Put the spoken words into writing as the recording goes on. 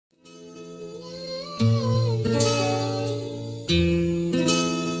Slowly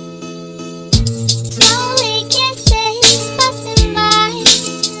kisses passing by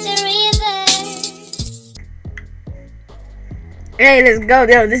the river. Hey, let's go.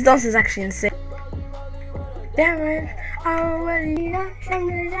 Yo, this dance is actually insane. Damn it.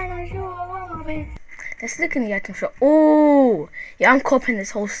 Let's look in the item shop. Oh, yeah, I'm copying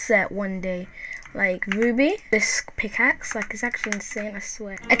this whole set one day. Like Ruby, this pickaxe, like it's actually insane, I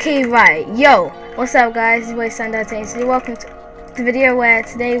swear. Okay, right, yo, what's up guys, it's your boy Sandarte, so welcome to the video where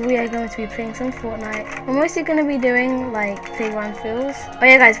today we are going to be playing some Fortnite. We're mostly going to be doing like playground fills. Oh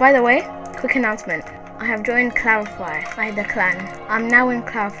yeah guys, by the way, quick announcement. I have joined Clarify, like the clan. I'm now in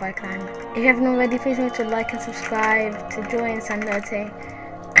Clarify clan. If you haven't already, please make sure to like and subscribe to join Sandarte.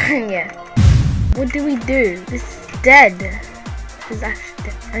 Yeah. What do we do? This is dead. This is actually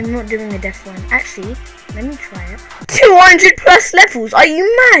dead. I'm not doing a death one. Actually, let me try it. 200 plus levels. Are you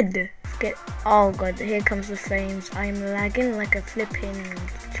mad? Get. Oh god, here comes the frames. I'm lagging like a flipping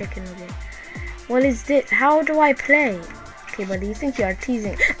chicken nugget. What is this? How do I play? Okay, buddy, you think you are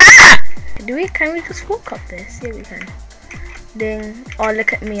teasing? Ah! Can we just walk up this? Yeah, we can. Ding. Oh,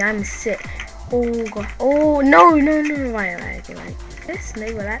 look at me. I'm sick. Oh god. Oh no. Right. This,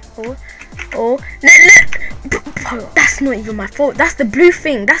 maybe like that. Oh, no. That's not even my fault. That's the blue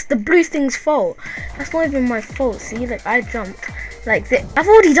thing. That's the blue thing's fault. That's not even my fault. See, like I jumped like this. I've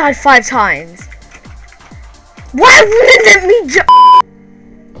already died 5 times. Why wouldn't it let me jump?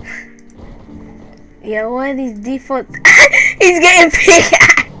 Yeah, why are these defaults? He's getting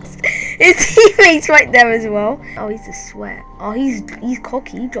pickaxed. His teammates right there as well. Oh, he's a sweat. Oh, he's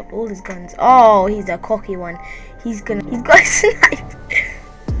cocky. He dropped all his guns. Oh, he's a cocky one. He's got a snipe.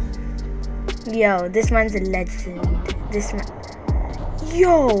 Yo, this man's a legend. This man.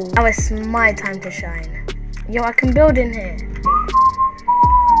 Yo, now it's my time to shine. Yo, I can build in here.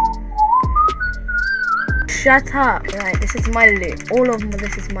 Shut up. Right, this is my loot. All of them,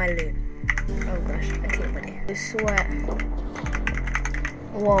 this is my loot. Oh gosh. Okay, buddy. I swear.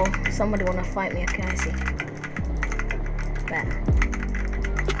 Whoa, somebody wanna fight me. Okay, I see. Bet.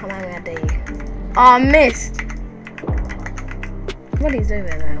 Come on, I dare you. Oh, I missed. What is over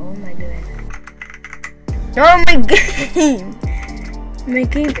there? What am I doing? No, my game! My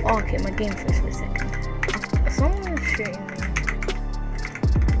game. Oh, okay, my game first.